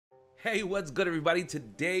Hey, what's good, everybody?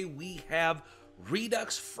 Today we have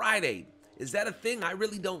Redux Friday. Is that a thing? I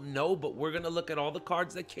really don't know, but we're going to look at all the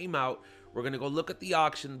cards that came out. We're going to go look at the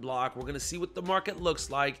auction block. We're going to see what the market looks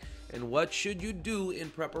like and what should you do in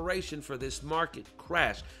preparation for this market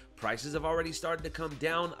crash. Prices have already started to come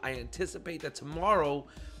down. I anticipate that tomorrow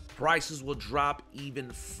prices will drop even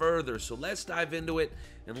further. So let's dive into it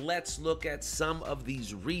and let's look at some of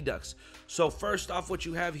these Redux. So first off, what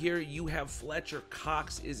you have here, you have Fletcher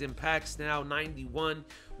Cox is in packs now, 91.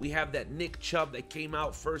 We have that Nick Chubb that came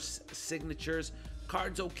out first signatures.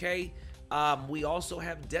 Card's okay. We also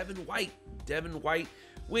have Devin White,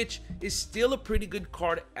 which is still a pretty good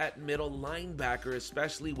card at middle linebacker,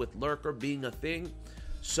 especially with Lurker being a thing.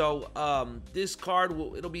 So this card,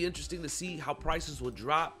 it'll be interesting to see how prices will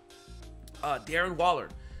drop. Darren Waller,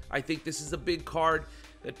 I think this is a big card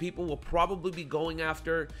that people will probably be going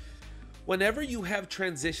after. Whenever you have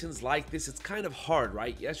transitions like this, it's kind of hard,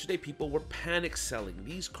 right? Yesterday, people were panic selling.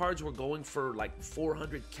 These cards were going for like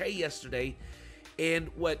 400K yesterday. And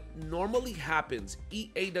what normally happens,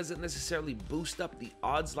 EA doesn't necessarily boost up the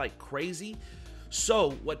odds like crazy.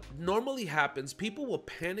 So what normally happens, people will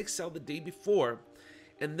panic sell the day before.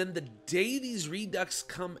 And then the day these Redux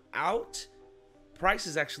come out,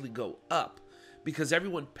 prices actually go up because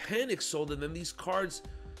everyone panic sold and then these cards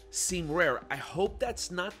seem rare. I hope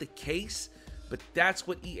that's not the case, but that's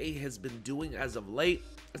what EA has been doing as of late.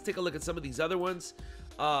 Let's take a look at some of these other ones.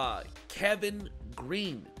 Kevin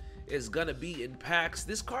Green is gonna be in packs.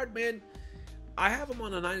 This card, man, I have him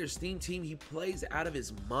on a Niners team. He plays out of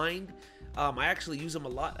his mind. I actually use him a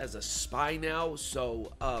lot as a spy now.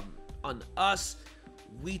 So on us,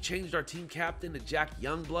 we changed our team captain to Jack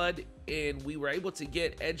Youngblood, and we were able to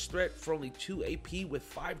get edge threat for only 2 AP with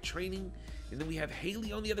 5 training. And then we have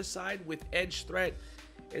Haley on the other side with edge threat.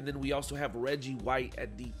 And then we also have Reggie White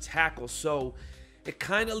at the tackle. So it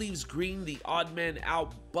kind of leaves Green the odd man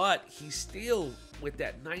out, but he's still with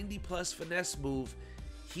that 90+ finesse move.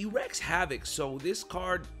 He wreaks havoc. So this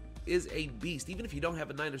card is a beast. Even if you don't have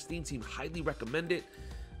a Niners team, highly recommend it.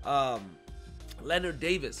 Leonard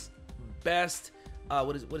Davis, best.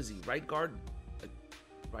 What is he? Right guard?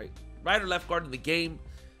 Right or left guard in the game.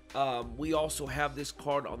 We also have this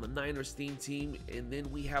card on the Niners team. And then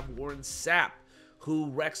we have Warren Sapp, who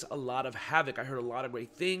wrecks a lot of havoc. I heard a lot of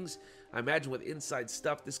great things. I imagine with inside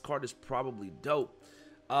stuff, this card is probably dope.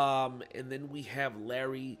 And then we have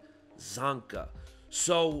Larry Zonka.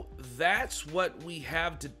 So that's what we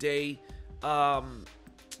have today.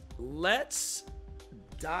 Let's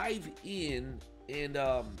dive in and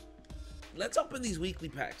let's open these weekly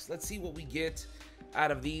packs. Let's see what we get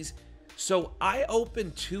out of these. So I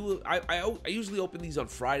open two. I usually open these on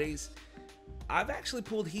Fridays. I've actually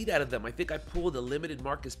pulled heat out of them. I think I pulled a limited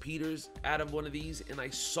Marcus Peters out of one of these, and I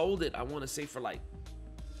sold it, I want to say, for like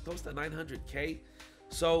close to 900K.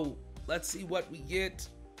 So let's see what we get.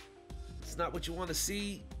 It's not what you want to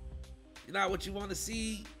see. Not what you want to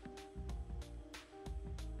see.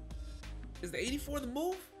 Is the 84 the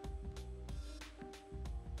move?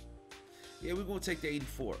 Yeah, we're going to take the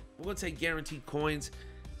 84. We're going to take guaranteed coins.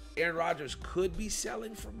 Aaron Rodgers could be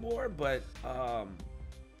selling for more, but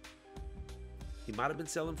he might have been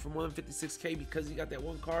selling for more than 56K because he got that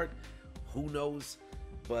one card. Who knows?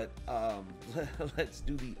 But let's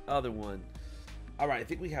do the other one. All right, I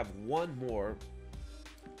think we have one more.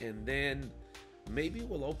 And then maybe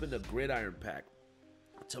we'll open a gridiron pack.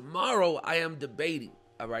 Tomorrow, I am debating.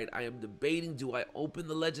 All right, I am debating, do I open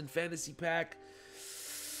the Legend Fantasy pack?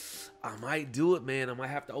 I might do it, man. I might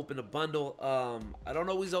have to open a bundle. I don't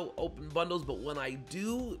always open bundles, but when I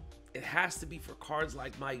do, it has to be for cards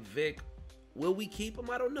like Mike Vick. Will we keep him?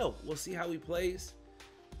 I don't know. We'll see how he plays.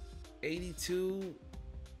 82.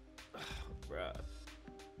 Oh, bruh.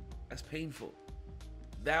 That's painful.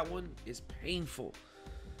 That one is painful.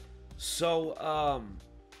 So,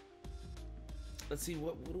 let's see.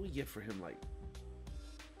 What do we get for him? Like,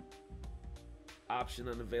 option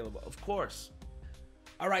unavailable. Of course.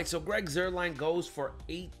 All right, so Greg Zuerlein goes for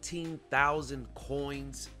 18,000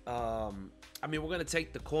 coins. I mean, we're going to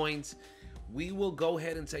take the coins. We will go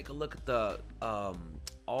ahead and take a look at the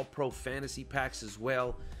All-Pro Fantasy packs as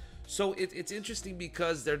well. So it's interesting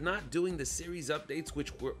because they're not doing the series updates,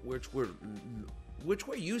 which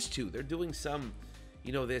we're used to. They're doing some,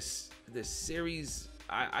 you know, this series,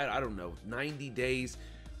 I don't know, 90 days,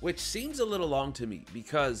 which seems a little long to me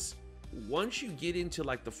because once you get into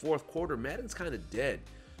like the fourth quarter, Madden's kind of dead.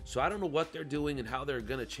 So I don't know what they're doing and how they're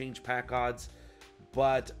going to change pack odds.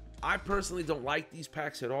 But I personally don't like these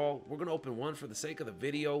packs at all. We're going to open one for the sake of the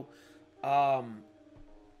video.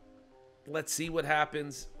 Let's see what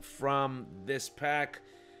happens from this pack.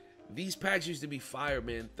 These packs used to be fire,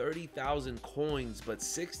 man. 30,000 coins, but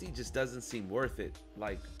 60 just doesn't seem worth it.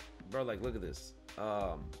 Like, bro, like, look at this.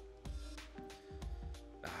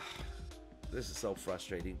 This is so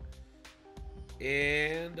frustrating.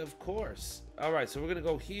 And of course, all right, so we're gonna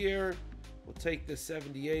go here. We'll take this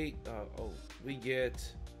 78. We get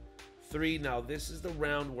 3. Now this is the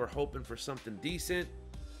round we're hoping for something decent.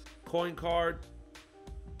 Coin card.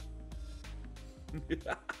 We're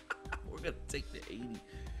gonna take the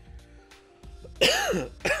 80.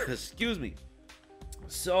 Excuse me.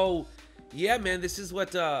 So yeah, man, this is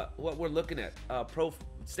what we're looking at.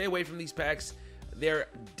 Stay away from these packs. They're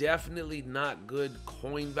definitely not good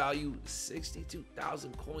coin value.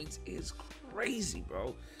 62,000 coins is crazy,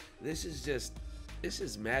 bro. This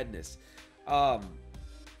is madness.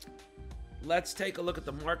 Let's take a look at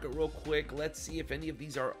the market real quick. Let's see if any of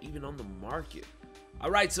these are even on the market.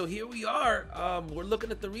 All right, so here we are. We're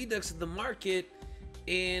looking at the Redux of the market,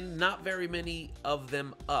 and not very many of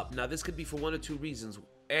them up. Now, this could be for one or two reasons.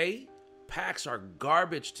 A, packs are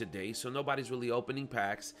garbage today, so nobody's really opening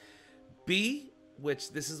packs. B,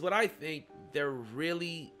 which this is what I think, they're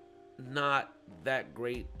really not that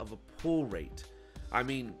great of a pull rate. I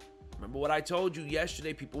mean, remember what I told you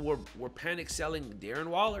yesterday? People were panic selling Darren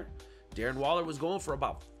Waller. Darren Waller was going for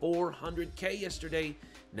about 400K yesterday.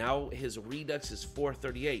 Now his Redux is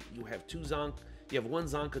 438. You have one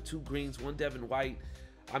Zonka, 2 greens, 1 Devin White.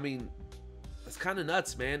 I mean, it's kind of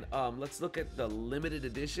nuts, man. Let's look at the limited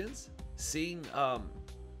editions, seeing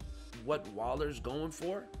what Waller's going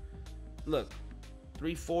for. Look,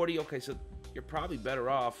 340. Okay, so you're probably better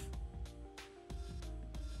off.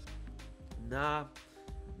 Nah,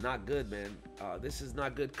 not good, man. This is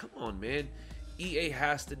not good. Come on, man. EA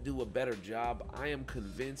has to do a better job. I am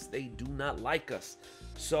convinced they do not like us.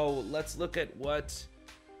 So let's look at what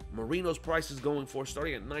Marino's price is going for.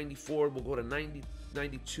 Starting at 94, we'll go to 90,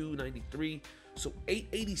 92, 93. So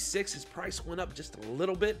 886, his price went up just a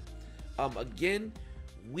little bit. Again,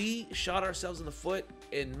 we shot ourselves in the foot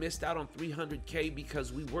and missed out on 300K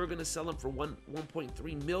because we were going to sell him for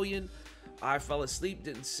 1.3 million. I fell asleep,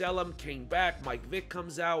 didn't sell him, came back. Mike Vick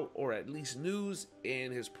comes out, or at least news,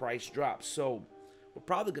 and his price drops. So we're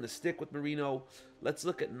probably going to stick with Marino. Let's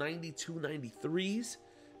look at 92, 93s.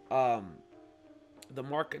 The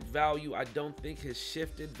market value, I don't think has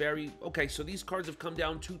shifted very. Okay, so these cards have come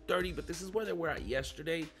down 230, but this is where they were at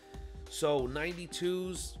yesterday. So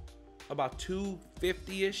 92s, about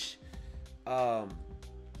 250-ish. Now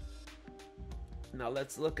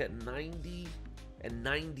let's look at 90 and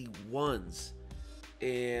 91s.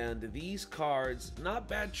 And these cards, not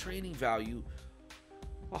bad training value,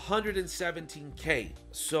 117K.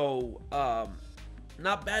 So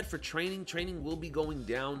not bad for training. Training will be going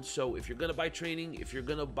down. So if you're gonna buy training, if you're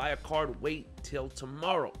gonna buy a card, wait till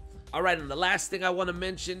tomorrow. All right, and the last thing I want to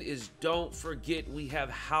mention is don't forget we have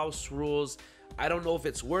house rules. I don't know if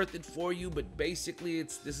it's worth it for you, but basically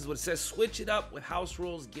this is what it says. Switch it up with house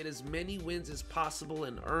rules. Get as many wins as possible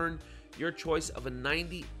and earn your choice of a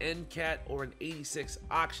 90 NCAT or an 86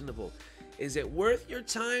 auctionable. Is it worth your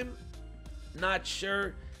time? Not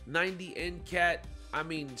sure. 90 NCAT. I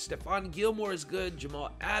mean, Stephon Gilmore is good.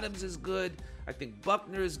 Jamal Adams is good. I think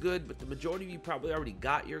Buckner is good, but the majority of you probably already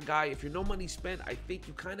got your guy. If you're no money spent, I think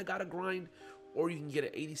you kind of got to grind, or you can get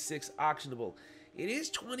an 86 auctionable. It is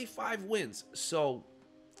 25 wins, so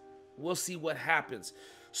we'll see what happens.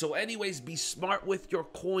 So anyways, be smart with your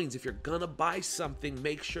coins. If you're gonna buy something,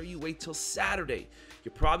 make sure you wait till Saturday.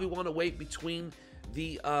 You probably want to wait between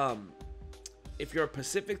the if you're a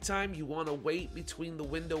Pacific time, you want to wait between the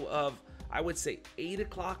window of, I would say, 8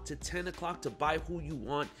 o'clock to 10 o'clock to buy who you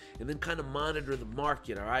want, and then kind of monitor the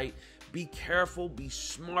market. All right, be careful, be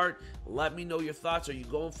smart. Let me know your thoughts. Are you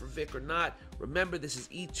going for Vic or not? Remember, this is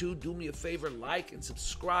E2. Do me a favor, like and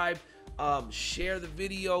subscribe. Share the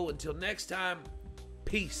video. Until next time,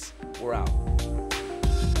 peace. We're out.